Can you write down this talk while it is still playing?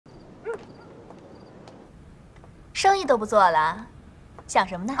生意都不做了，想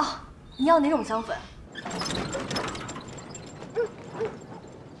什么呢？哦，你要哪种香粉？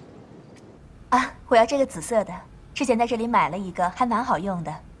啊，我要这个紫色的。之前在这里买了一个，还蛮好用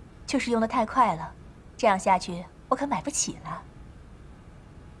的，就是用的太快了，这样下去我可买不起了。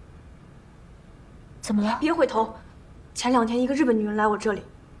怎么了？别回头！前2天一个日本女人来我这里，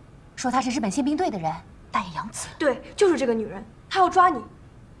说她是日本宪兵队的人，大野洋子。对，就是这个女人，她要抓你。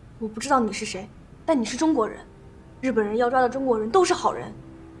我不知道你是谁，但你是中国人。日本人要抓的中国人都是好人。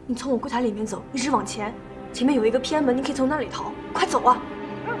你从我柜台里面走，一直往前，前面有一个偏门，你可以从那里逃。快走啊！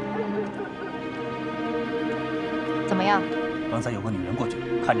怎么样？刚才有个女人过去，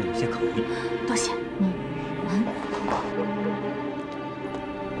看着有些可疑。多谢。女人。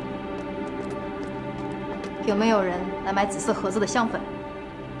有没有人来买紫色盒子的香粉？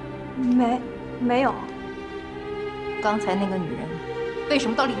没有。刚才那个女人为什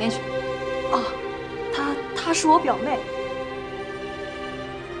么到里面去？哦，她是我表妹。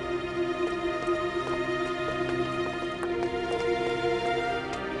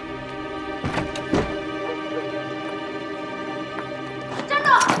站住！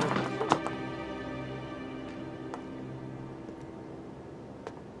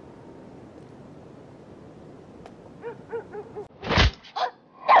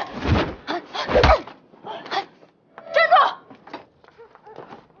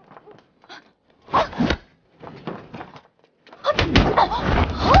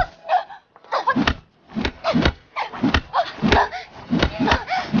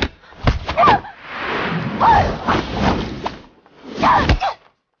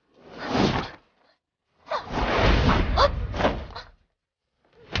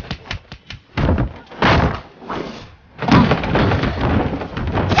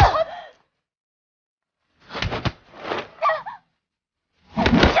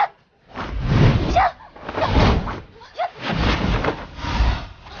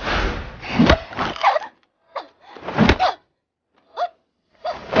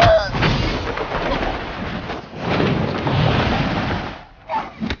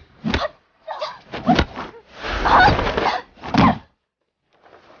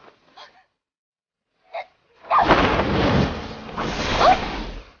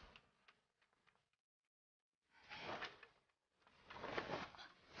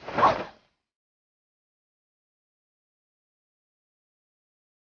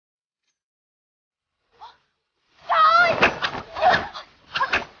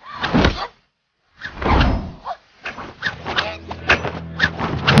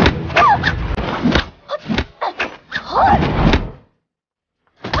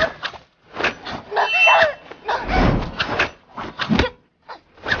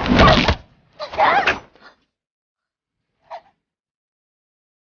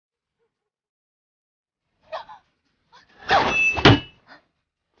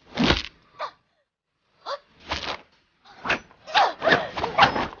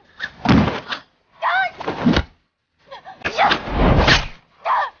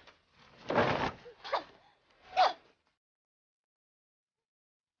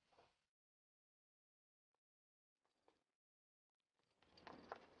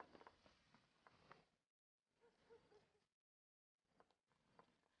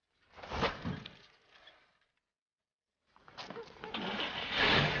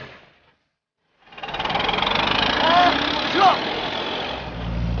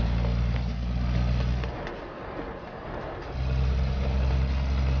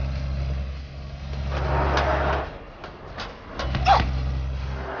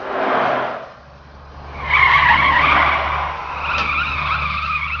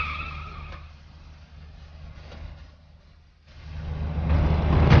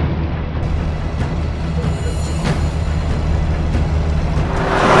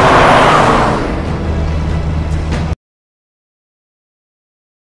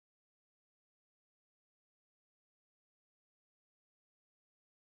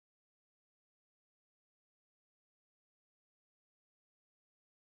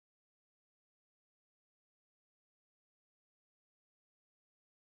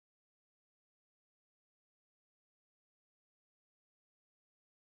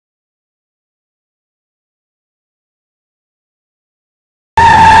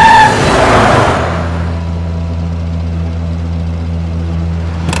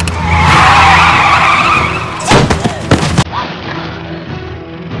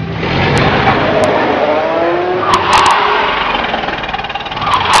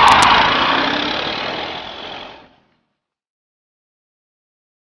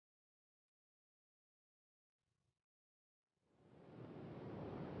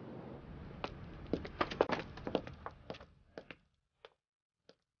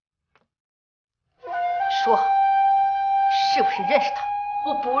认识他？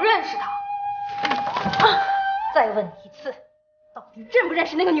我不认识他。再问你一次，到底认不认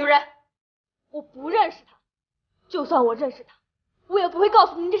识那个女人？我不认识他。就算我认识他，我也不会告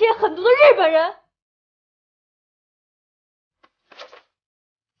诉您这些狠毒的日本人。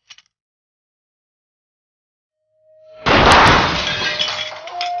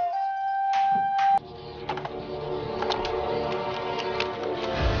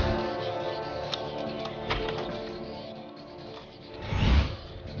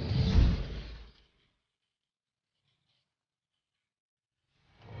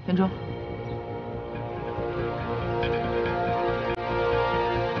田中，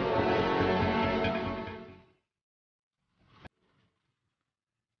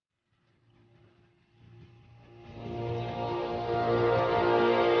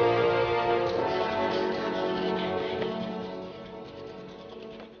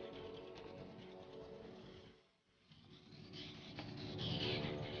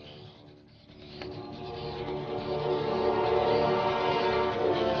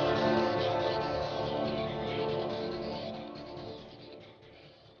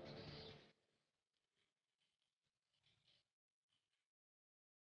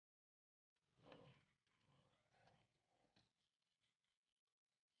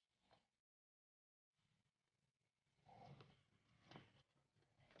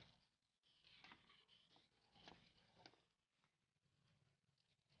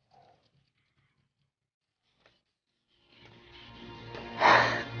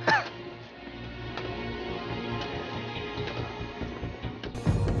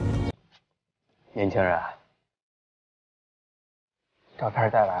年轻人，照片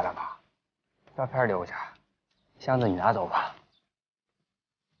带来了吧？照片留下，箱子你拿走吧。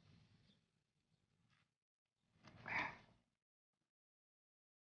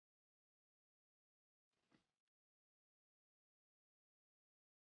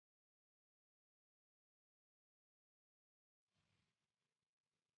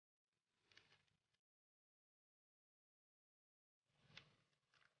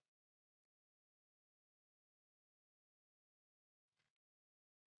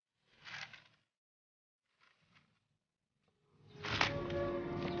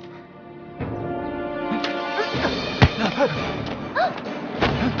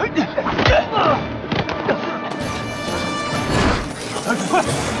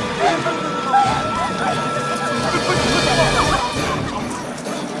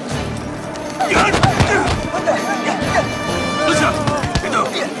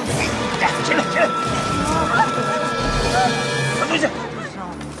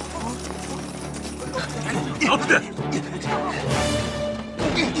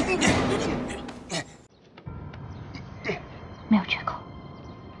没有缺口，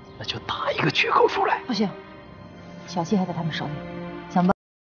那就打一个缺口出来。不行，小希还在他们手里，想办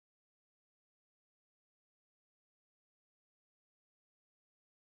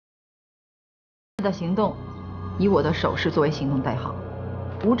法的行动，以我的手势作为行动代号，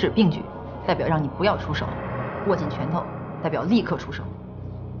五指并举代表让你不要出手，握紧拳头代表立刻出手。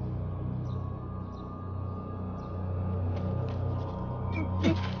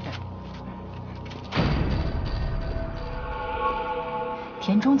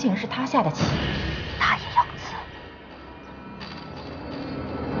田中竟然是他下的棋，他也要死。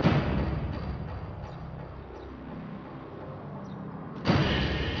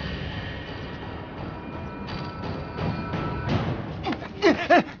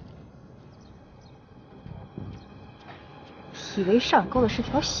以为上钩的是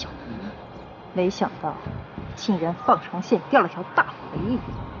条小鱼，没想到竟然放长线钓了条大肥鱼。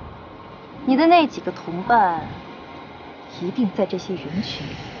你的那几个同伴一定在这些人群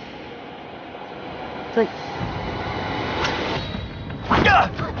里。所以，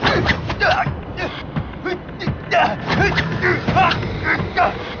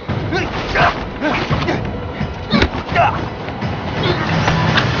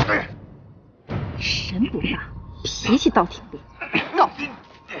神不大，脾气倒挺烈。告诉我，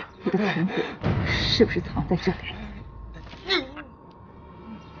你的同伙是不是藏在这里？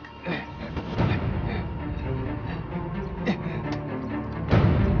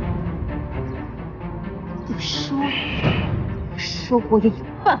不说我也有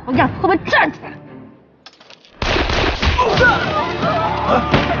办法让他们站出来。抓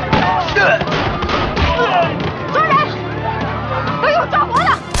人！都给我抓活的！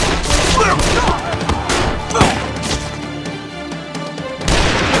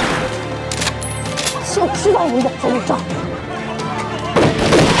就知道你俩在这照。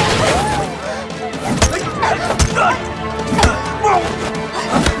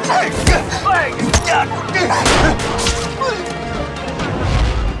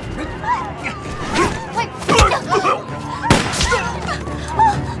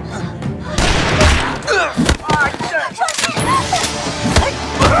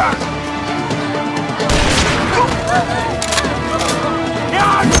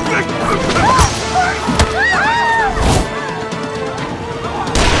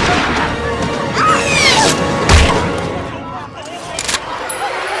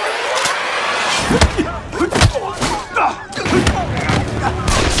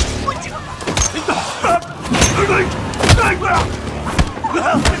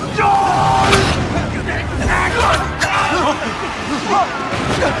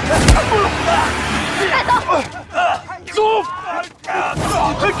带走！走！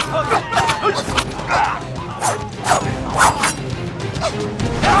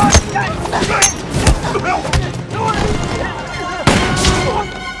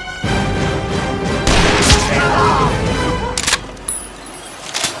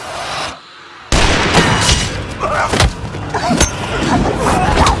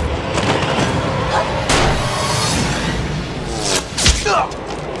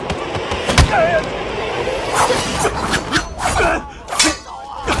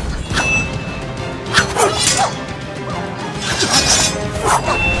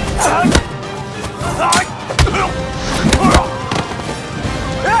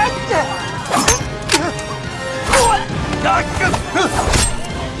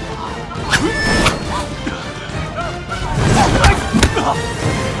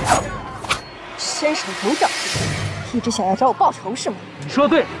伸手有脚，一直想要找我报仇是吗？你说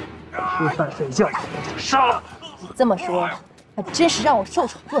对，吃饭睡觉就杀了。你这么说，还真是让我受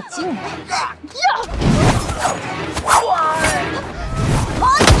宠若惊啊！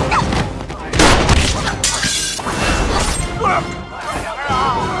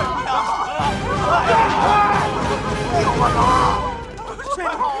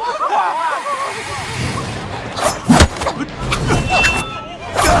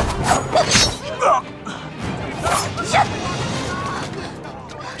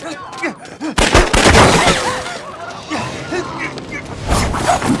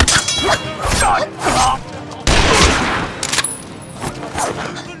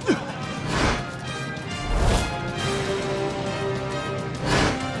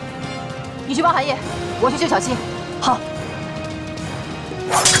你去帮寒夜，我去救小七。好。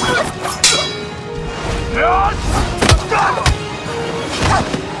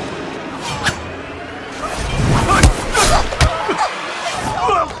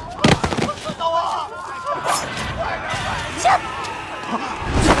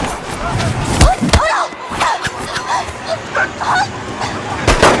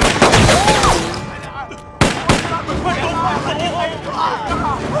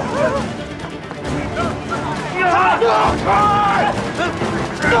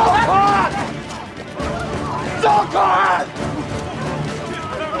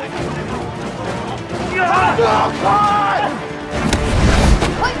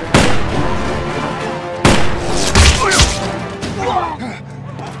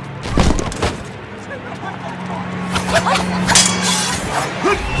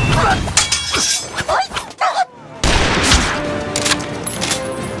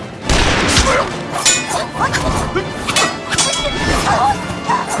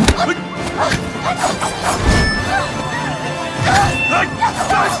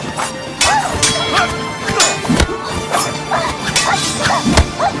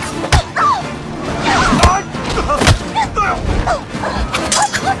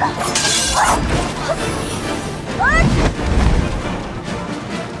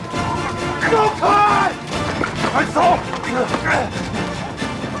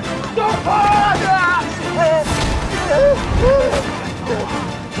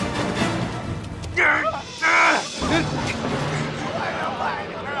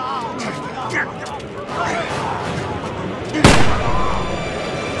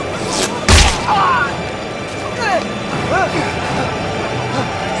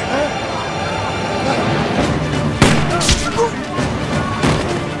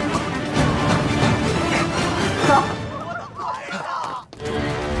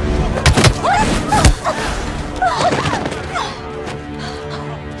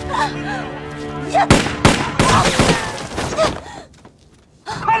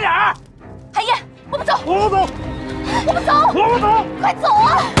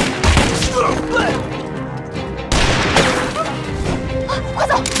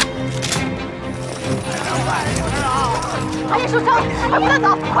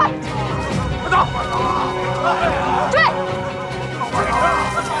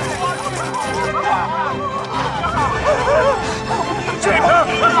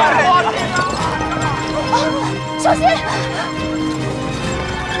小心！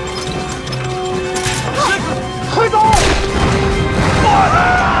快走！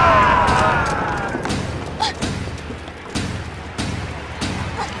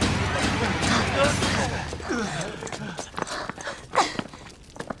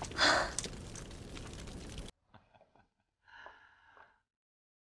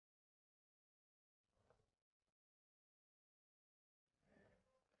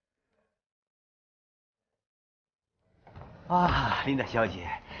啊，琳达小姐，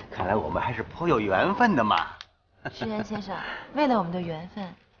看来我们还是颇有缘分的嘛。石原先生，为了我们的缘分，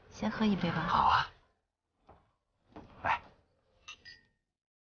先喝一杯吧。好啊，来。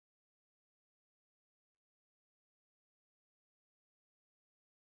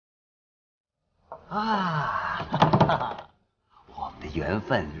啊，我们的缘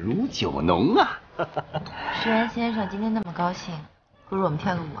分如酒浓啊！石原先生今天那么高兴，不如我们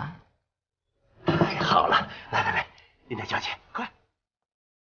跳个舞啊？哎，好了，来，琳达小姐，快！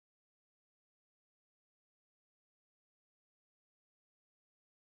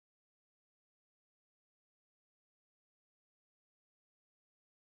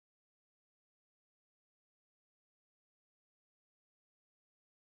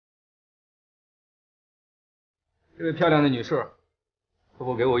这位漂亮的女士，可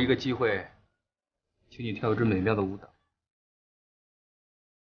否给我一个机会，请你跳一支美妙的舞蹈？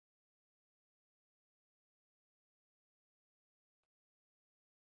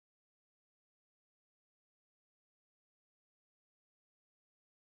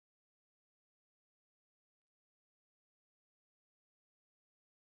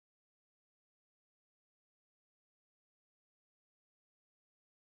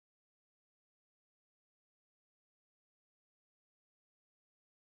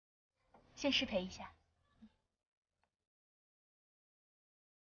先失陪一下。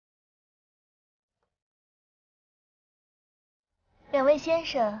两位先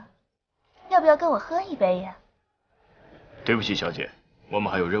生，要不要跟我喝一杯呀？对不起，小姐，我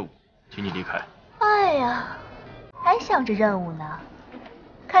们还有任务，请你离开。哎呀，还想着任务呢？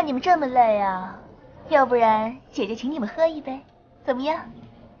看你们这么累啊，要不然姐姐请你们喝一杯，怎么样？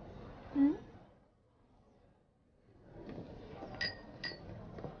嗯？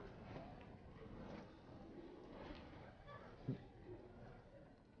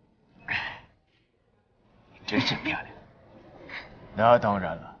真是漂亮。那当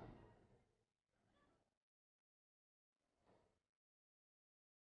然了。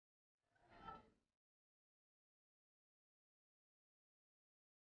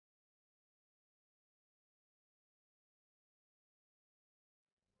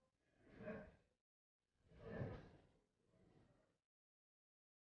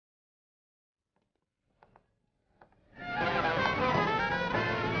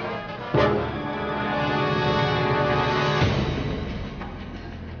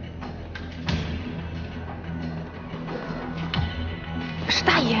是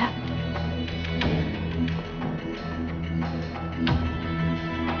大爷。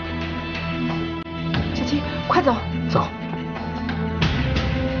小七，快走！走。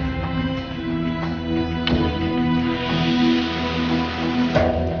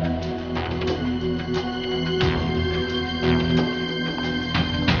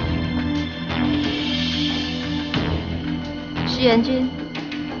石原君，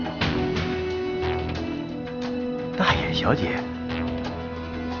大野小姐。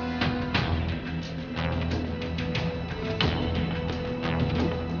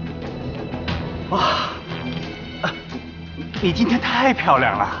哇，你今天太漂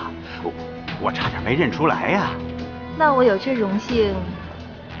亮了，我差点没认出来呀。那我有这荣幸，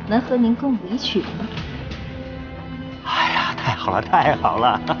能和您共舞一曲吗？哎呀，太好了，太好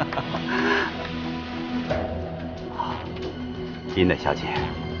了！琳达小姐，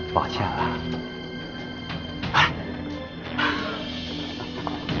抱歉了。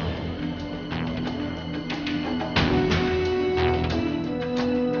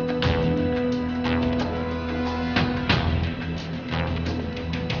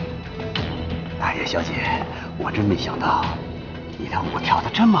大野小姐，我真没想到你的舞跳得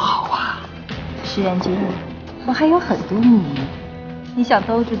这么好啊！石原君，我还有很多秘密，你想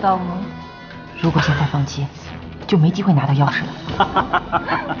都知道吗？如果现在放弃，就没机会拿到钥匙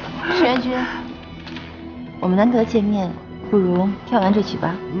了。石原君，我们难得见面，不如跳完这曲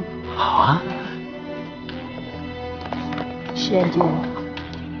吧。嗯，好啊。石原君，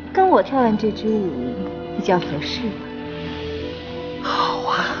跟我跳完这支舞比较合适。好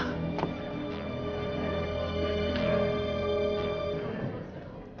啊。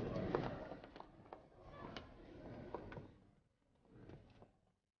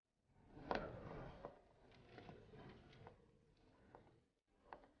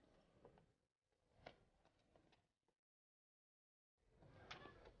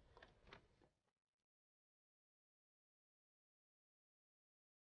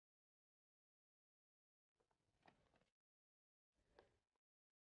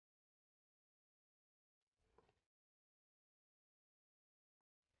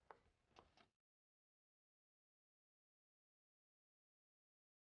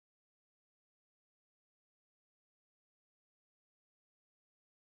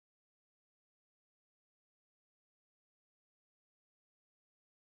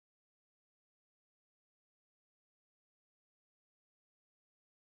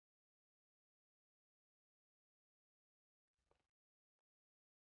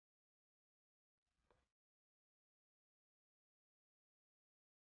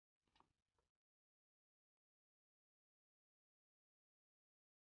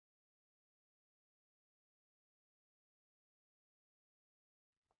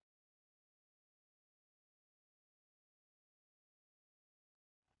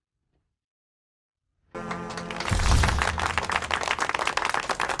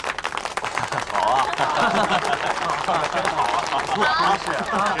是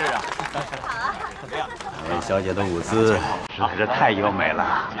啊。两位小姐的舞姿实在是太优美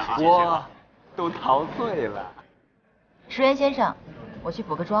了，我都陶醉了。石原先生，我去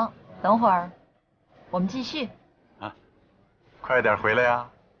补个妆，等会儿我们继续。啊，快点回来呀！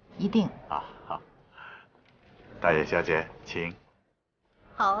一定。啊，好。大野小姐，请。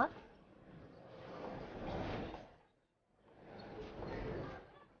好啊。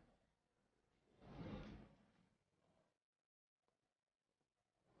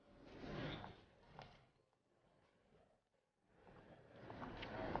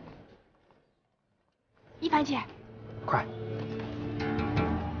一凡姐，快！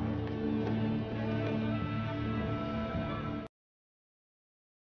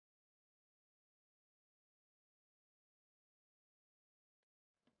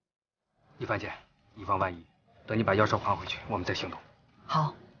一凡姐，以防万一，等你把钥匙还回去，我们再行动。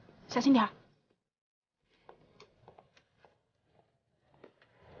好，小心点儿。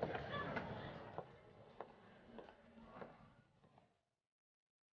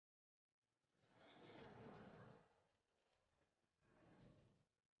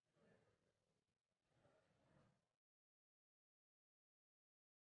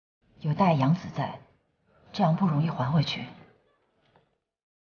有大野洋子在，这样不容易还回去。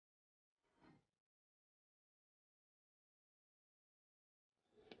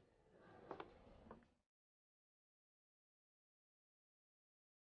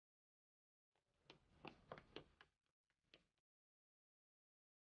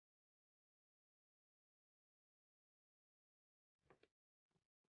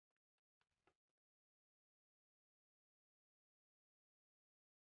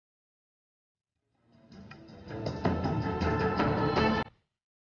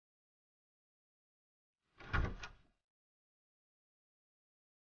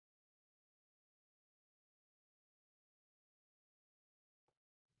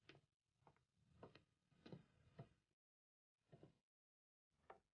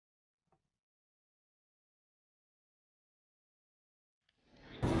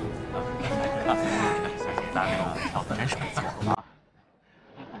跳的真是不错啊！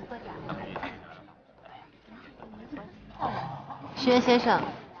石原先生，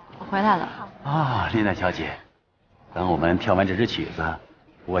我回来了。啊，琳达小姐，等我们跳完这支曲子，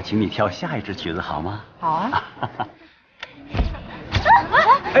我请你跳下一支曲子好吗？好啊。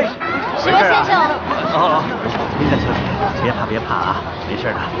哎，石原先生。哦，琳达小姐，别怕别怕啊，没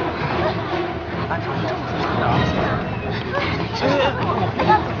事的。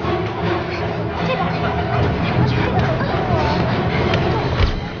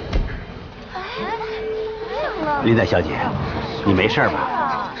琳达小姐，你没事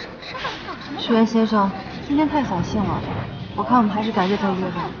吧？石原先生，今天太扫兴了，我看我们还是改日再约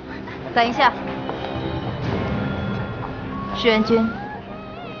吧。等一下，石原君，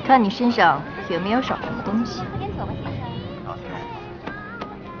看你身上有没有少什么东西？快点走吧，先生。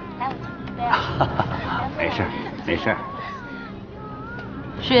来，我敬你一杯啊。没事没事。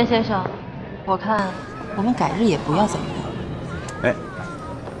石原先生，我看我们改日也不要再约。哎，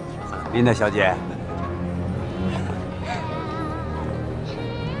琳达小姐。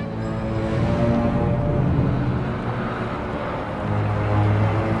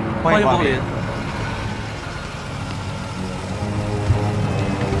欢迎光临，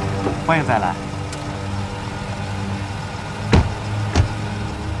欢迎再来。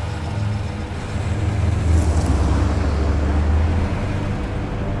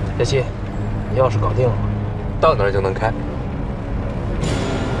小七，你钥匙搞定了吗？到那儿就能开。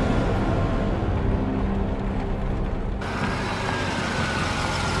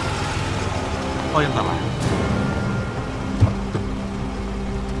欢迎再来。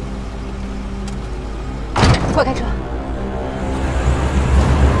快开车！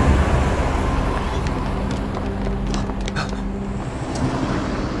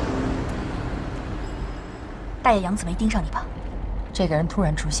大野洋子没盯上你吧？这个人突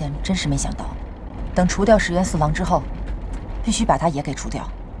然出现，真是没想到。等除掉石原四郎之后，必须把他也给除掉。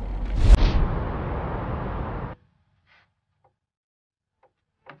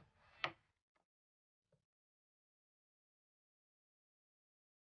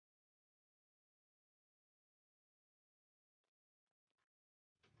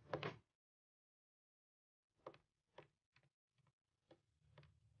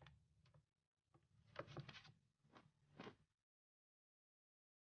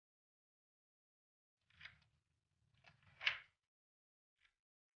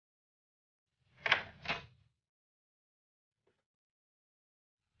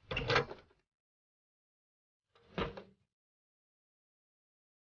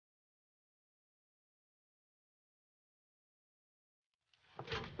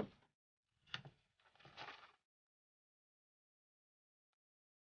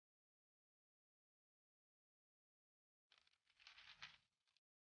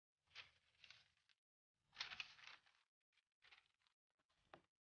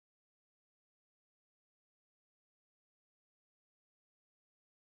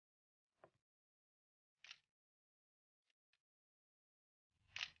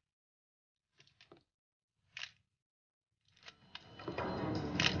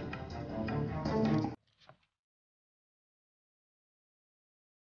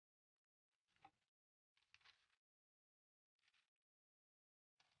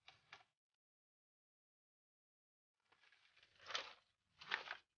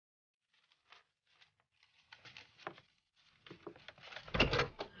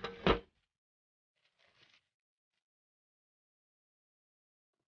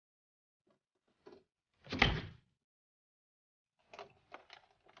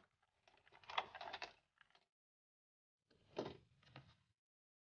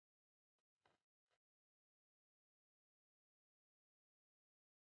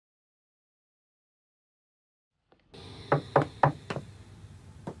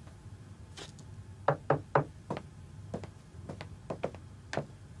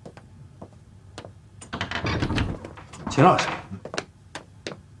秦老师，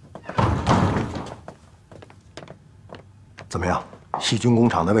怎么样？细菌工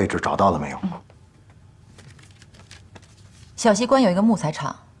厂的位置找到了没有？小西关有一个木材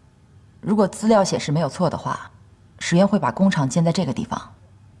厂，如果资料显示没有错的话，石原会把工厂建在这个地方。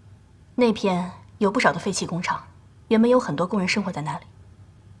那片有不少的废弃工厂，原本有很多工人生活在那里。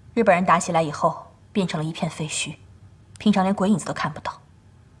日本人打起来以后，变成了一片废墟，平常连鬼影子都看不到。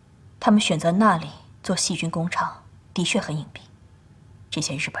他们选择那里做细菌工厂，的确很隐蔽。这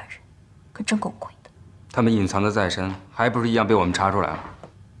些日本人可真够鬼的。他们隐藏的再深，还不是一样被我们查出来了？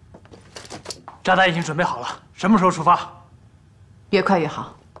炸弹已经准备好了，什么时候出发？越快越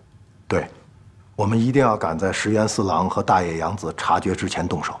好。对，我们一定要赶在石原四郎和大野洋子察觉之前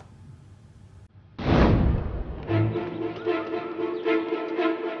动手。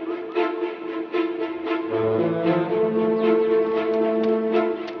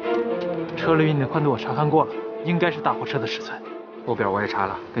车轮运的宽度我查看过了，应该是大货车的尺寸。后边我也查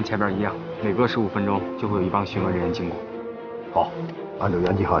了，跟前面一样，每隔15分钟就会有一帮询问人员经过。好，按照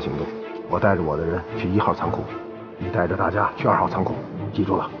原计划行动。我带着我的人去1号仓库，你带着大家去2号仓库。记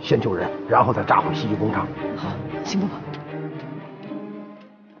住了，先救人，然后再炸毁细菌工厂。好，行动吧。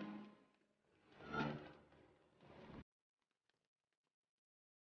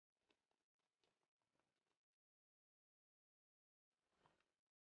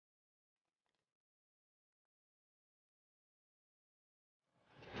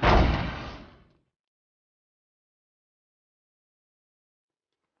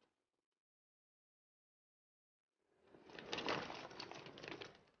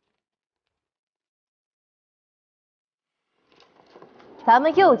咱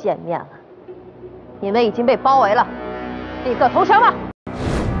们又见面了，你们已经被包围了，立刻投降吧！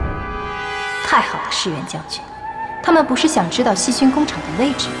太好了，石原将军，他们不是想知道细菌工厂的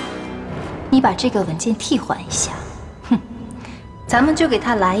位置吗？你把这个文件替换一下，哼，咱们就给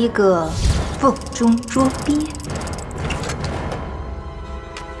他来一个瓮中捉鳖。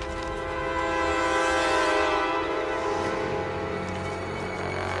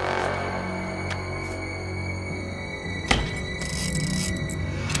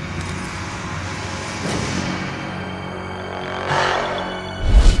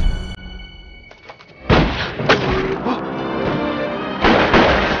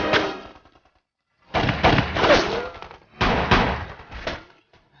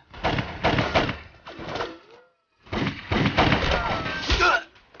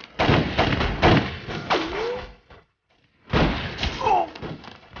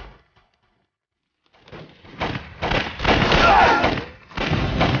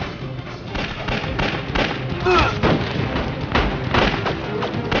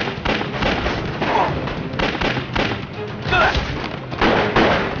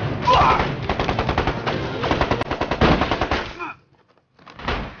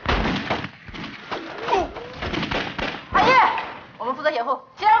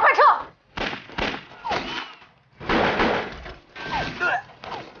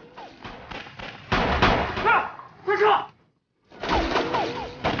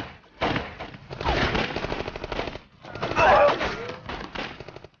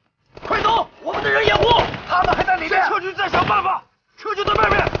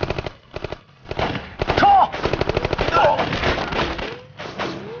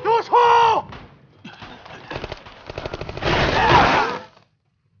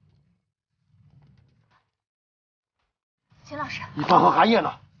你爸和韩烨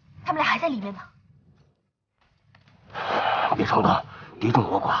呢？他们俩还在里面呢。别冲动，敌众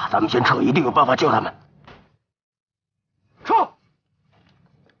我寡，咱们先撤，一定有办法救他们。撤！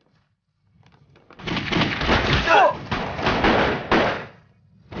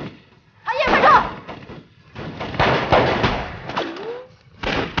韩烨，快撤！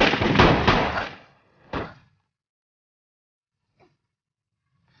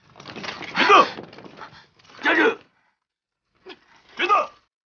别动！站住！别动！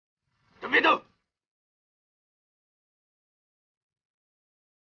都别动！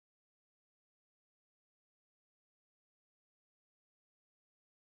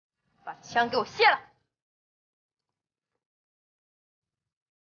把枪给我卸了！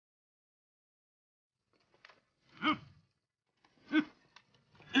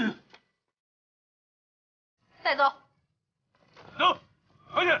带走！走，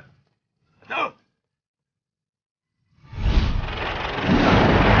回去！走！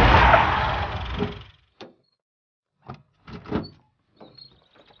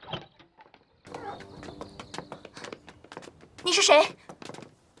你是谁？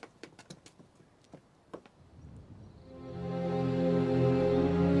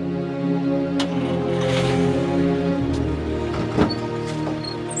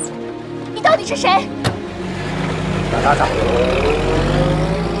是谁？让他打。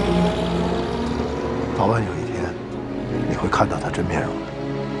早晚有一天，你会看到他真面容的。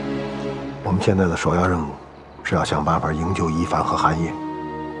我们现在的首要任务是要想办法营救一帆和寒夜。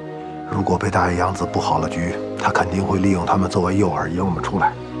如果被大野洋子布好了局，他肯定会利用他们作为诱饵引我们出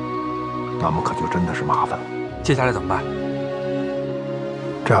来，那么可就真的是麻烦了。接下来怎么办？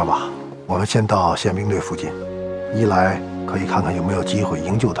这样吧，我们先到宪兵队附近，一来可以看看有没有机会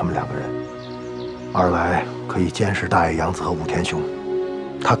营救他们2个人，二来可以监视大野洋子和武田雄，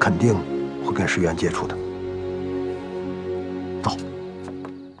他肯定会跟石原接触的。走。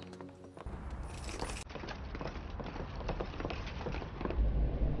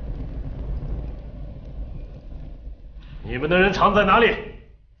你们的人藏在哪里？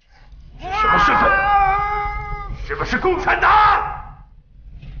什么身份？是不是共产党？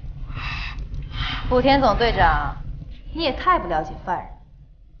武田总队长，你也太不了解犯人。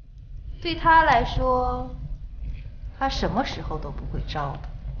对他来说，他什么时候都不会招的，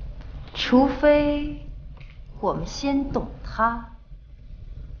除非我们先动他。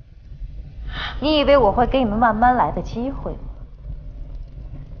你以为我会给你们慢慢来的机会吗？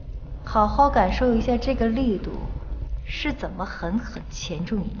好好感受一下这个力度是怎么狠狠钳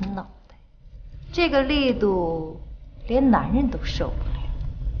住你的脑袋。这个力度连男人都受不了。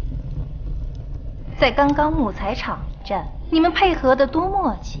在刚刚木材厂一战，你们配合的多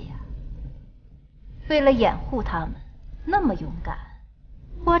默契呀！为了掩护他们，那么勇敢，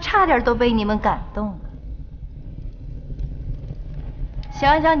我差点都被你们感动了。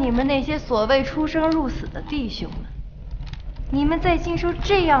想想你们那些所谓出生入死的弟兄们，你们在经受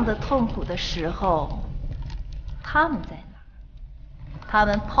这样的痛苦的时候，他们在哪儿？他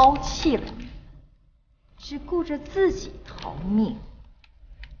们抛弃了你们，只顾着自己逃命。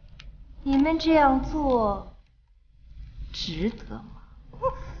你们这样做值得吗？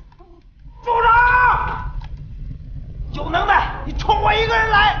组长，有能耐你冲我一个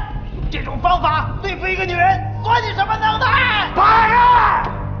人来，用这种方法对付一个女人，算你什么能耐？来呀！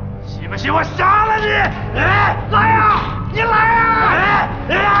信不信我杀了你？来呀！你来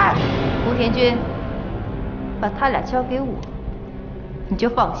呀！吴田君，把他俩交给我，你就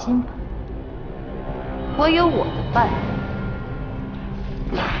放心吧，我有我的办法。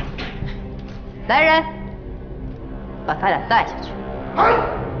来人，把他俩带下去。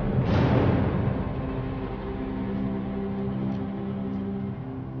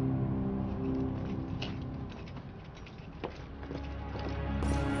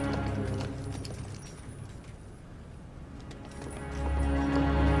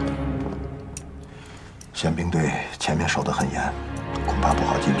宪兵队前面守得很严，恐怕不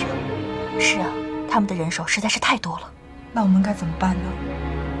好进去。是啊，他们的人手实在是太多了。那我们该怎么办呢？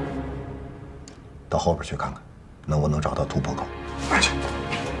到后边去看看，能不能找到突破口。快去！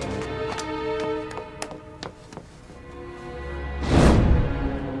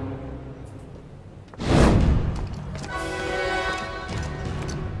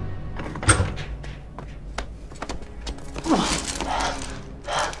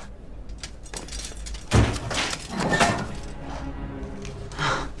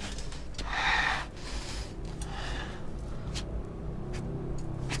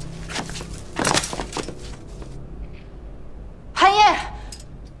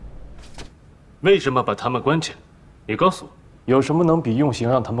为什么把他们关起来？你告诉我，有什么能比用刑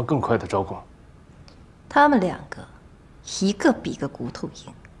让他们更快的招供？他们2个，一个比个骨头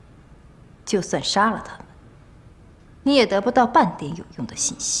硬。就算杀了他们，你也得不到半点有用的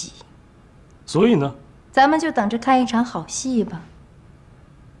信息。所以呢？咱们就等着看一场好戏吧。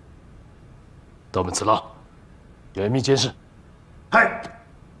道门次郎，严密监视。嗨。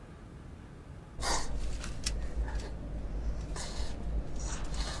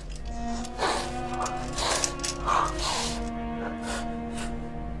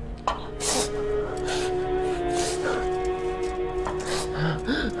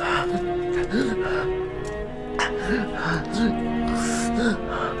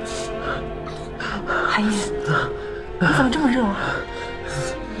寒夜，你怎么这么热啊？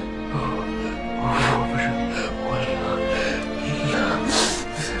我不是，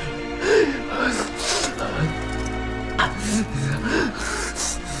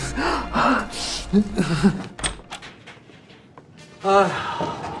哎呀，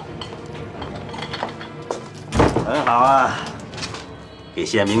很好啊！给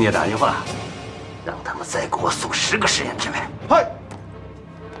宪兵队打电话，让他们再给我送10个实验之内。嗨。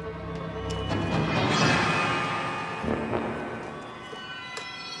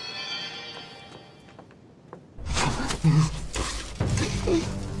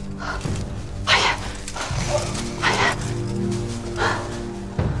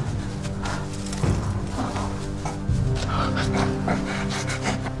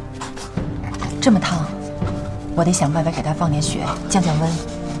这么烫，我得想办法给他放点血，降降温。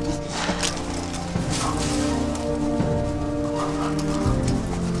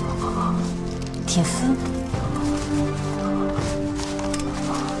铁丝。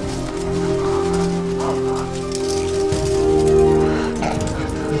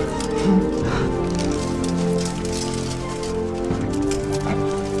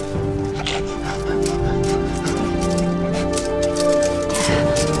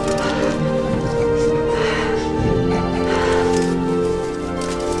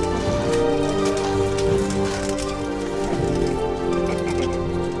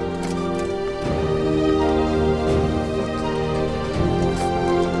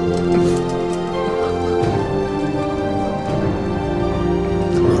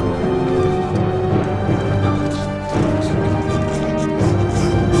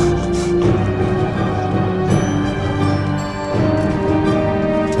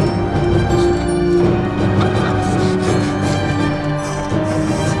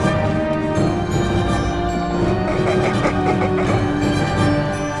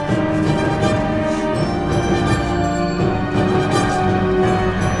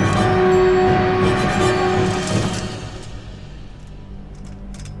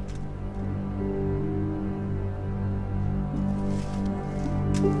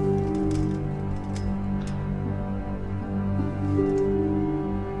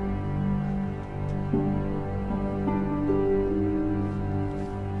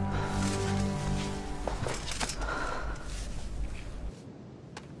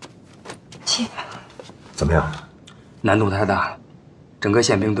 怎么样？难度太大了，整个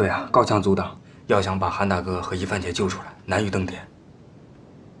宪兵队啊高墙阻挡，要想把韩大哥和一帆姐救出来，难于登天。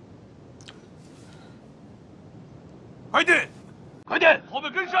快点，快点，后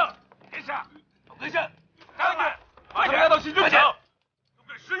面跟上，跟上，都跟上，快点，马上要到新军场，都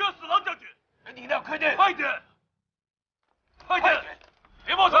给石原四郎将军，你的快点，快点，快点，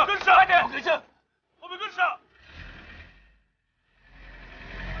别冒错，跟上，快点，跟上，后面跟上。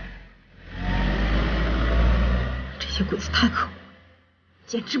 这些鬼子太可恶了，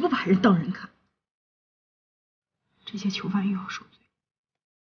简直不把人当人看。这些囚犯又要受罪。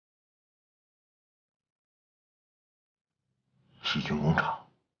细菌工厂，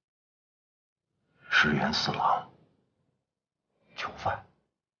石原四郎，囚犯。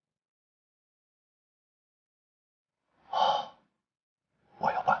哦，我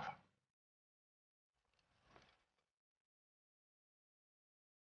有办法。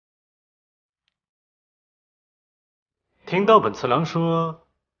 听到本次郎说，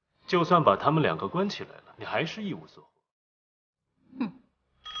就算把他们两个关起来了，你还是一无所获。哼！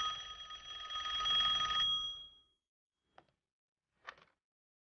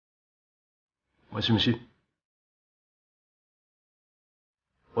我信不信？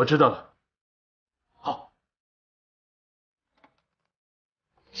我知道了。好。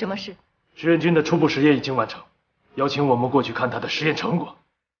什么事？实验军的初步实验已经完成，邀请我们过去看他的实验成果。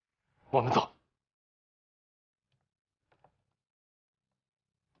我们走。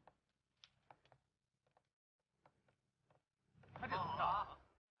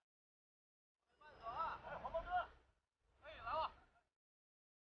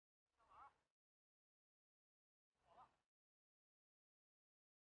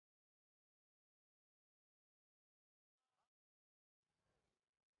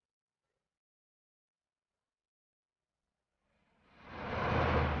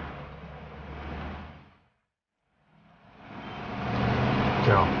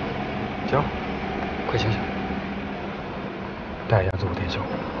 静儿，静儿，快醒醒！带杨子武电销。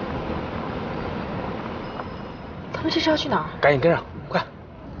他们这是要去哪儿？赶紧跟上，快！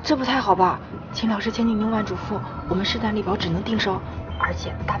这不太好吧？秦老师千叮咛万嘱咐，我们势单力薄，只能定收。而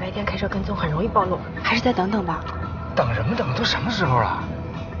且大白天开车跟踪很容易暴露，还是再等等吧。等什么等？都什么时候了？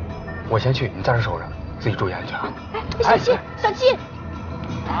我先去，你在这守着，自己注意安全啊！小七，小七！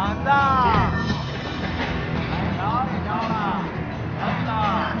长子，来瞧一瞧了，儿子。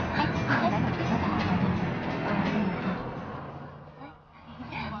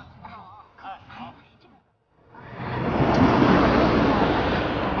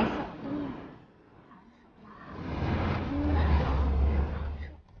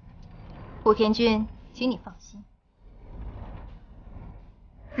 武田君，请你放心，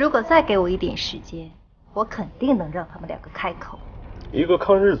如果再给我一点时间，我肯定能让他们两个开口。一个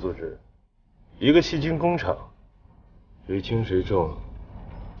抗日组织，一个细菌工厂，谁轻谁重，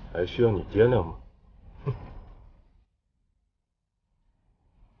还需要你掂量吗？哼！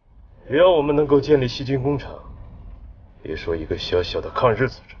只要我们能够建立细菌工厂，别说一个小小的抗日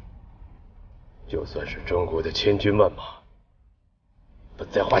组织，就算是中国的千军万马，不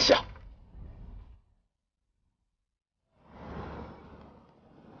在话下。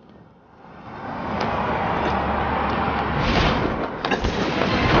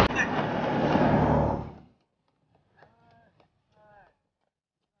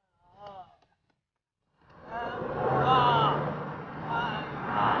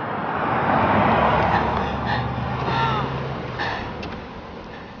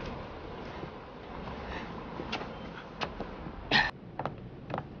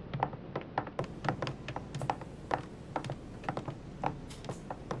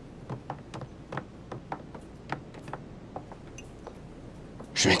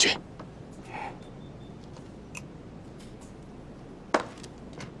石元军，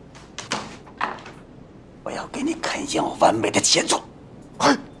我要给你看一见我完美的杰作。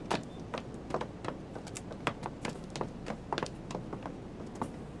哎。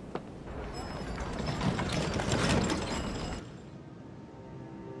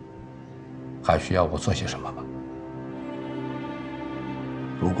还需要我做些什么吗？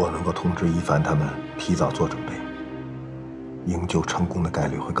如果能够通知一凡他们提早做准备，营救成功的概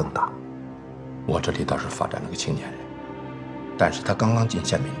率会更大。我这里倒是发展了个青年人，但是他刚刚进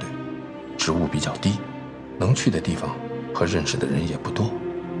宪兵队，职务比较低，能去的地方和认识的人也不多，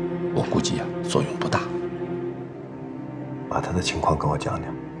我估计作用不大。把他的情况跟我讲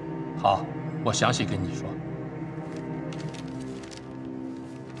讲。好，我详细跟你说。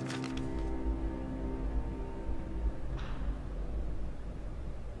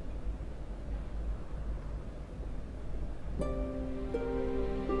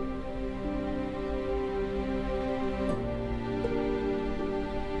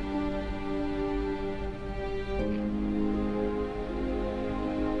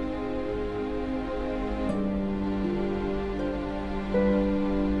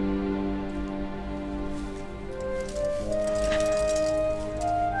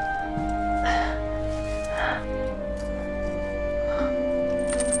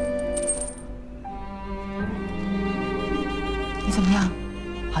你怎么样？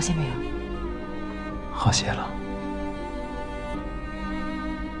好些没有？好些了。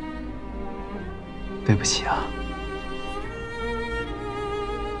对不起啊。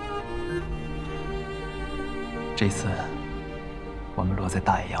这次我们落在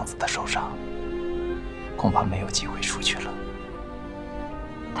大野洋子的手上，恐怕没有机会出去了。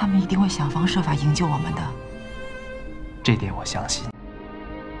他们一定会想方设法营救我们的。这点我相信，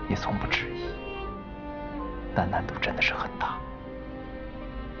也从不质疑。但难度真的是很大。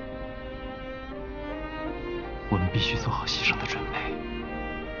我们必须做好牺牲的准备。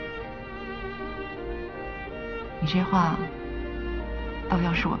你这话倒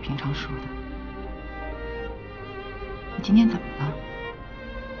要是我平常说的。你今天怎么了？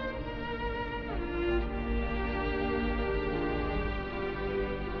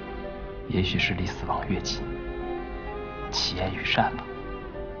也许是离死亡越近，其言愈善吧。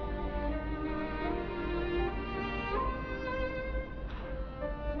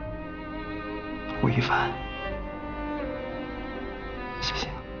吴亦凡，谢谢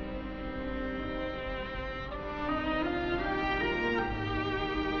你。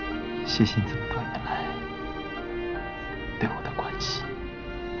谢谢你这么多年来对我的关心、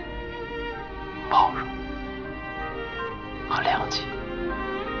包容和谅解。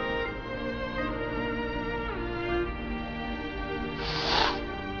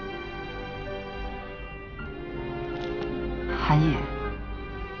韩野，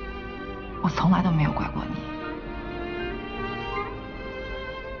我从来都没有怪过你。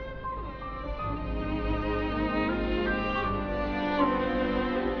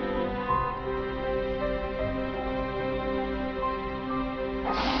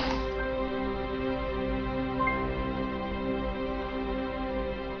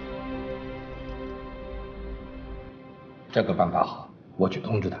这个办法好，我去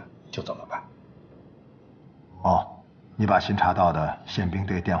通知他，就怎么办？哦，你把新查到的宪兵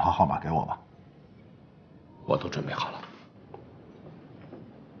队电话号码给我吧。我都准备好了。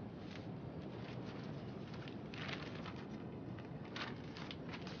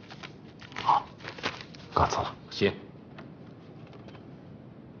好，告辞了。行。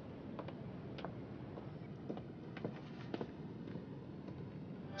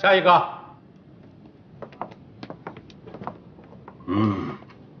下一个。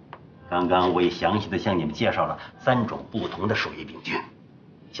刚刚我也详细的向你们介绍了3种不同的手艺病菌，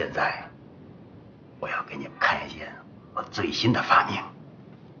现在我要给你们看一件我最新的发明。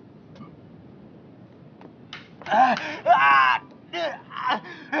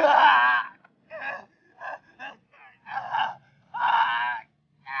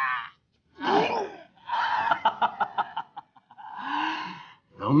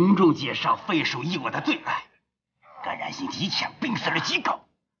隆重介绍废手艺我的最爱，感染性极强，病死率极高。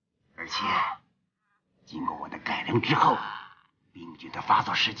而且，经过我的改良之后，病菌的发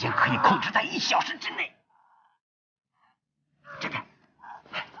作时间可以控制在1小时之内。这边，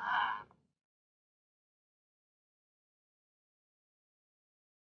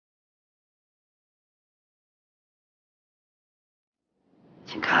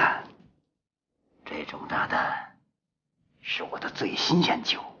请看，这种炸弹是我的最新研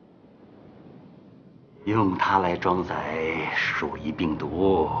究，用它来装载鼠疫病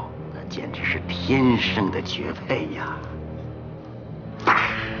毒。那简直是天生的绝配呀！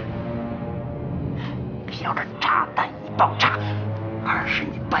只要这炸弹一爆炸，20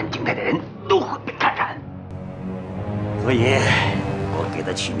你半境内的人都会被感染。所以，我给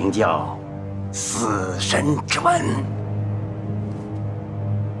它取名叫“死神之吻”，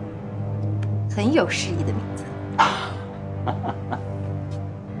很有诗意的名字。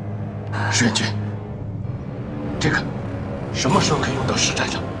石元军，这个什么时候可以用到实战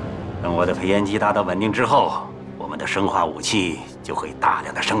上？等我的培烟机达到稳定之后，我们的生化武器就会大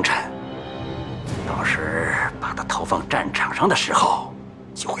量的生产。到时把它投放战场上的时候，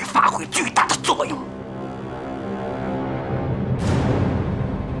就会发挥巨大的作用。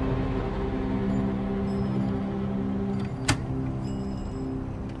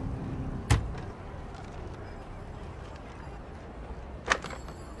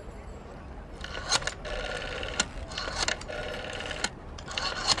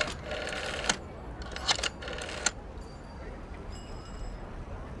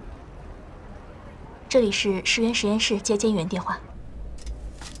这里是石原实验室接监员电话。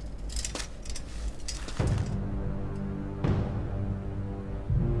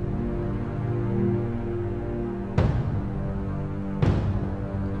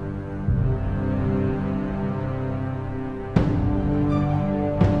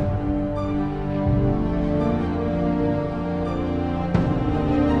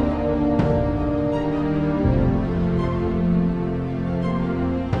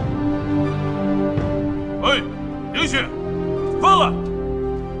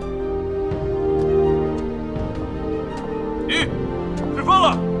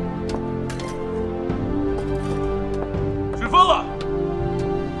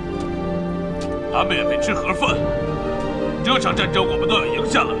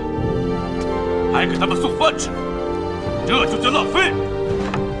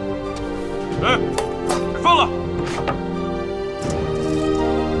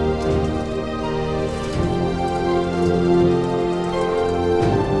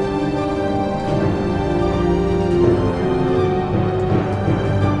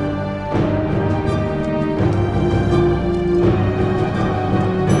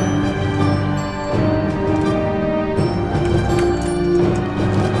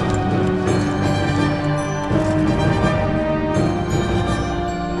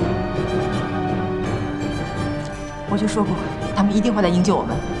我就说过，他们一定会来营救我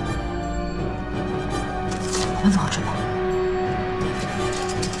们。我们怎么知道？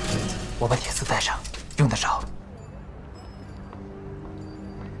我把铁丝带上，用得着。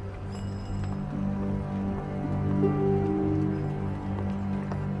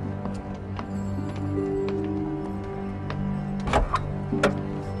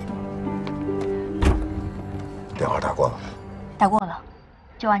电话打过了。打过了，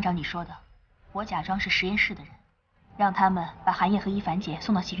就按照你说的，我假装是实验室的人。让他们把韩烨和伊凡姐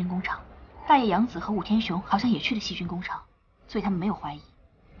送到细菌工厂，大野洋子和武天雄好像也去了细菌工厂，所以他们没有怀疑，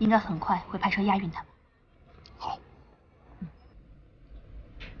应该很快会派车押运他们。好。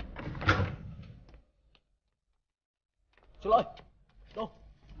起来，走，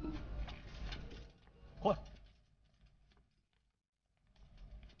快，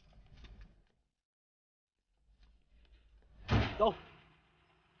走。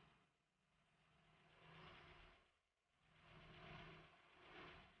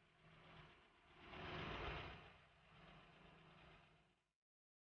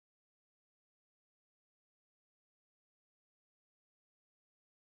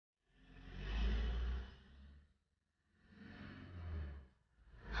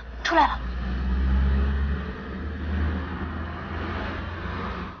出来了。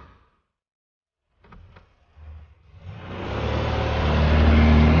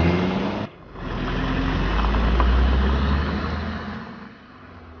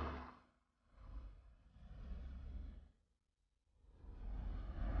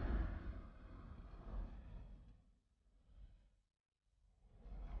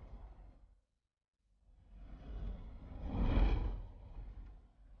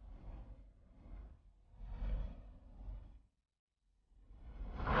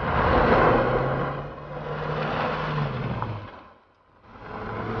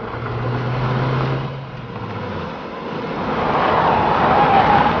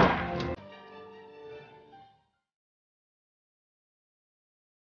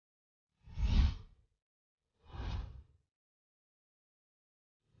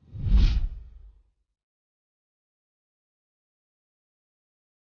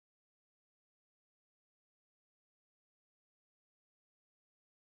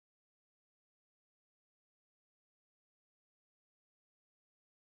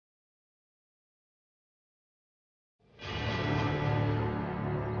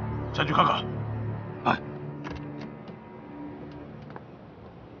下去看看。哎。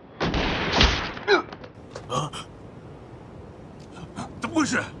怎么回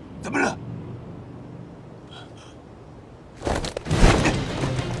事？怎么了？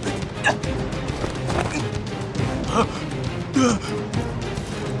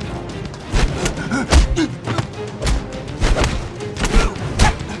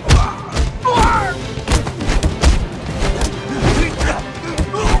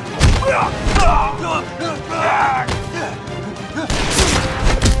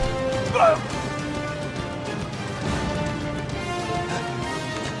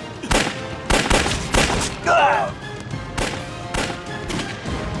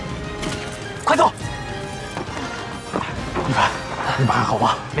快走！你们还好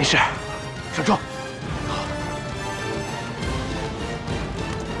吧？没事，上车。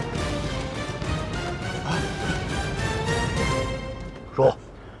说，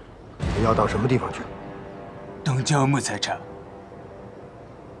你要到什么地方去？东郊木材厂。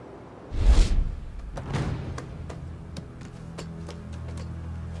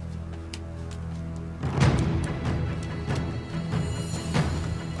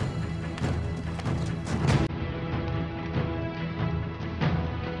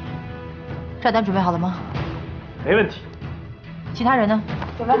炸弹准备好了吗？没问题。其他人呢？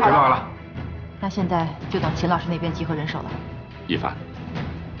准备好了。了。那现在就等秦老师那边集合人手了。一凡，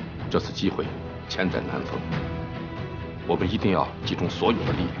这次机会千载难逢，我们一定要集中所有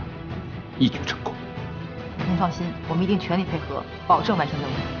的力量，一举成功。您放心，我们一定全力配合，保证完成任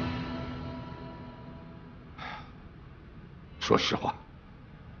务。说实话，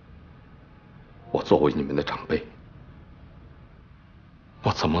我作为你们的长辈，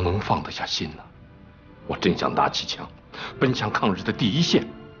我怎么能放得下心呢？我真想拿起枪，奔向抗日的第一线。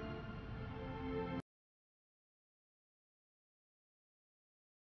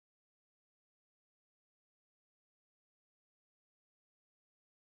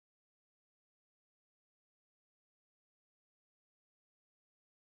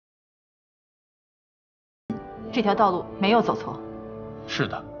这条道路没有走错。是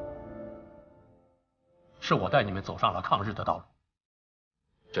的，是我带你们走上了抗日的道路。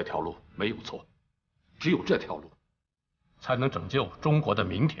这条路没有错，只有这条路才能拯救中国的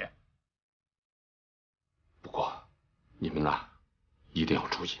明天。不过，你们呐，一定要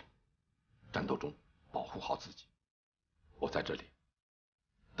注意，战斗中保护好自己。我在这里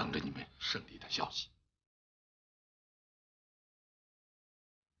等着你们胜利的消息。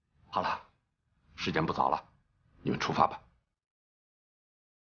好了，时间不早了，你们出发吧。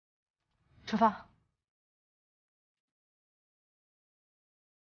出发。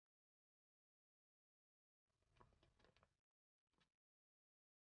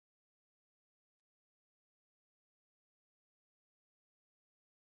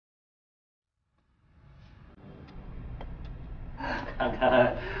看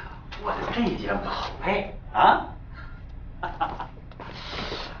看我的这件宝贝啊！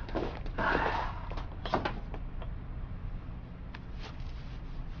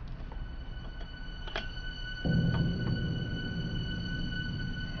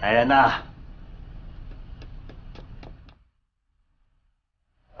来人呐，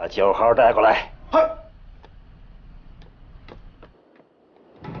把9号带过来。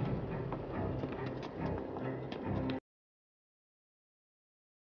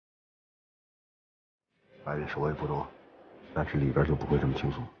外面守卫不多，但是里边就不会这么轻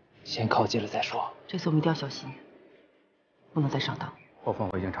松。先靠近了再说。这次我们一定要小心，不能再上当。后方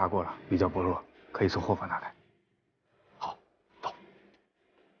我已经查过了，比较薄弱，可以从后方打开。好，走。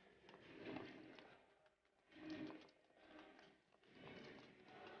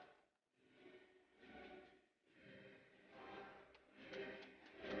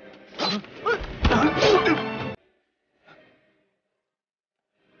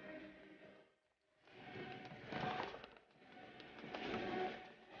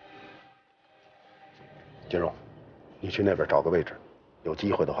金荣，你去那边找个位置，有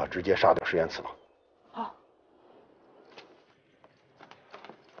机会的话直接杀掉实验次郎。好。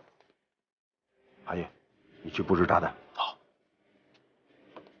韩爷，你去布置炸弹。好。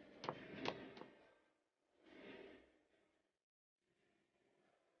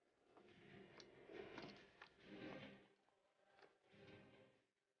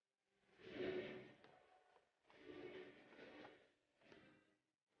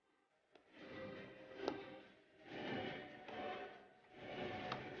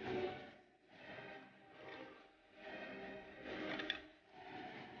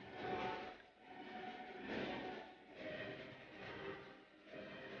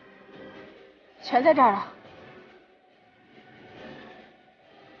全在这儿了。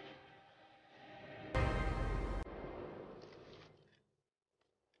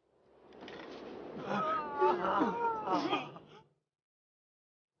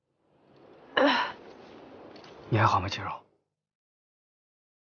你还好吗，肌肉？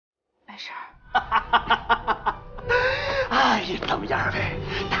没事。哎呀，怎么样，二位？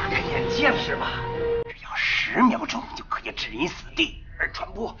大开眼界了是吧？只要10秒钟就可以置人死地，而传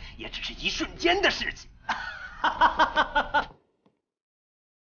播也只是一瞬间的事情。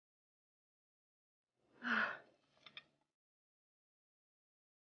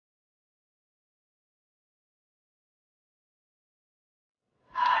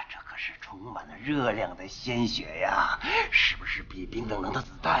这可是充满了热量的鲜血呀，是不是比冰冷冷的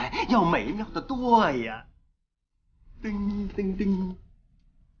子弹要美妙的多呀？叮叮叮，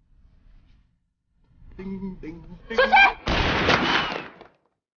叮叮叮。小心！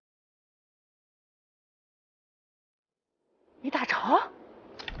你打着？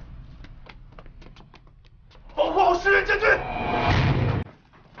保护好诗人将军！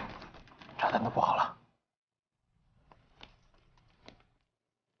炸弹都布好了。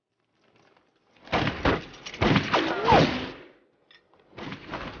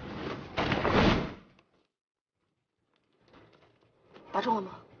打中了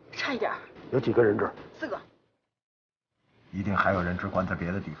吗？差一点。有几个人质？4个。一定还有人质关在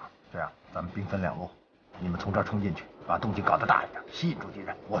别的地方。这样，咱们兵分2路，你们从这儿冲进去，把动静搞得大一点，吸引住敌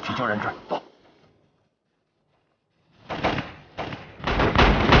人。我去救人质。走。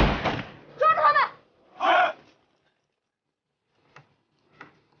抓住他们！哎！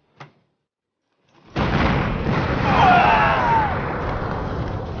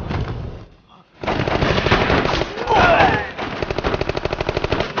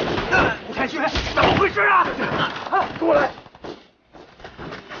吴太君，怎么回事啊？过来！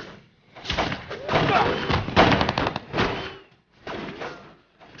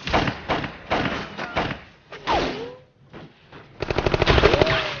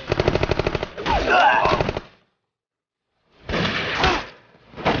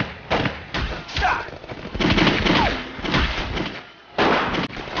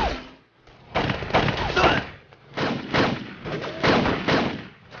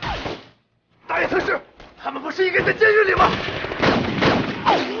大爷特使，他们不是应该在监狱里吗？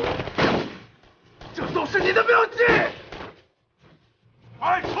这都是你的标记！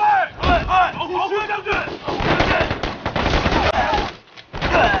快！保护石将军！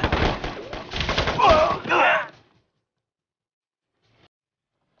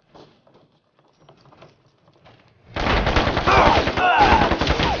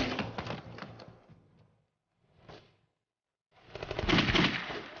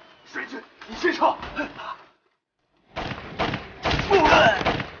水军，你先撤！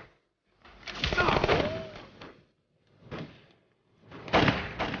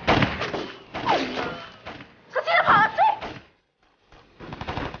可接着跑，追！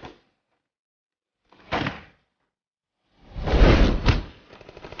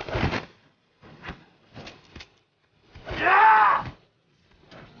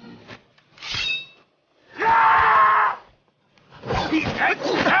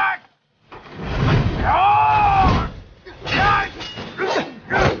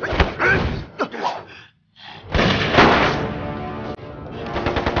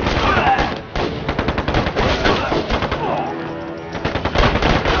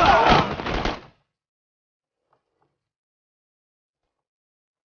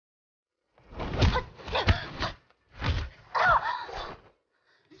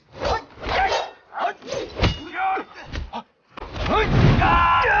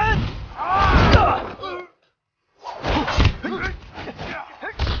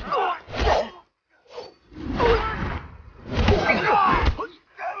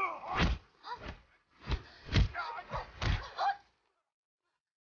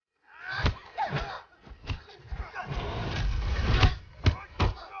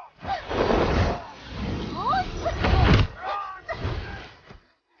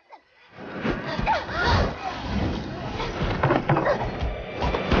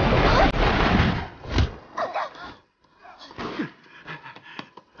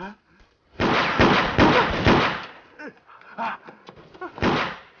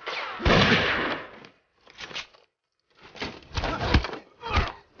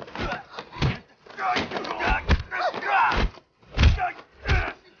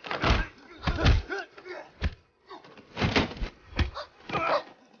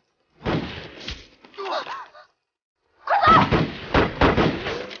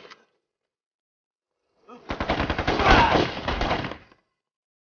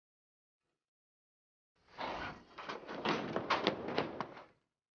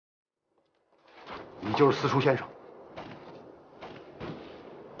你就是私塾先生。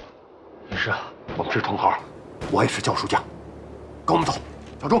是啊，我们是同行。我也是教书匠，跟我们走。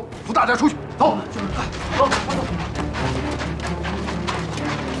小钟，扶大家出去，走。走。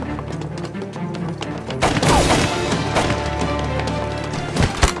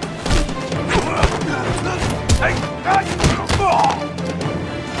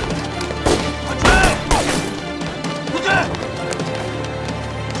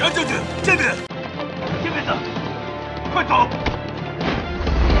杨将军，这边的，快走！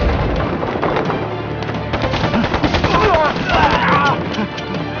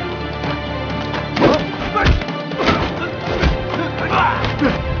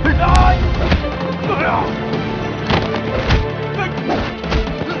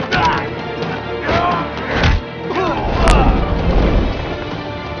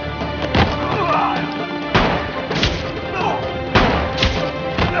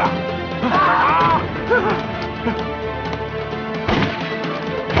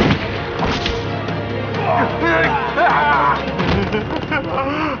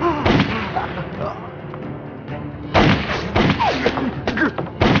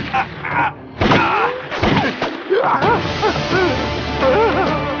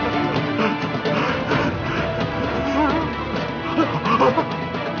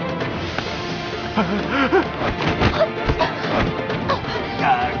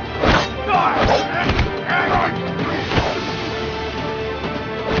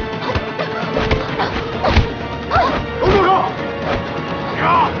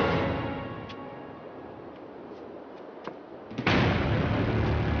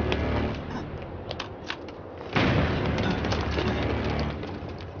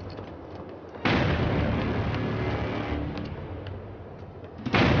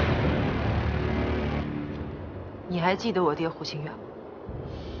你还记得我爹胡清远吗？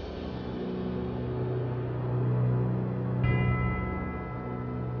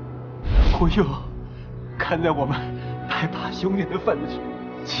胡兄，看在我们拜把兄弟的份子上，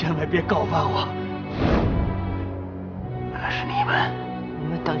千万别告发我。那是你们，我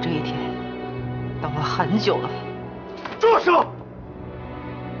们等这一天等了很久了。住手！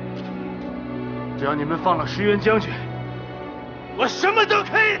只要你们放了石原将军，我什么都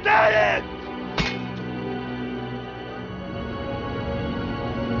可以答应。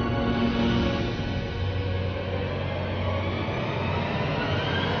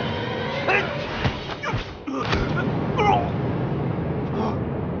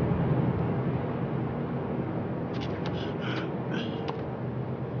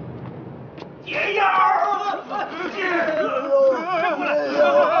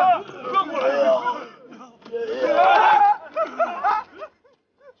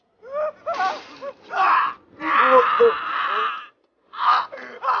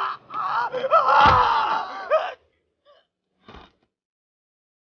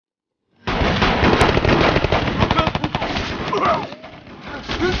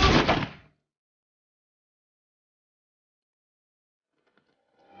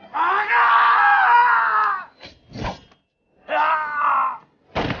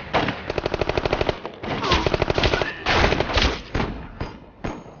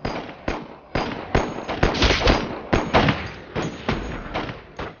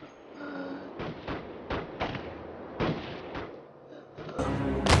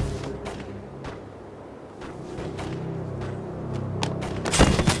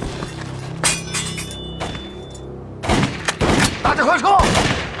大家快撤！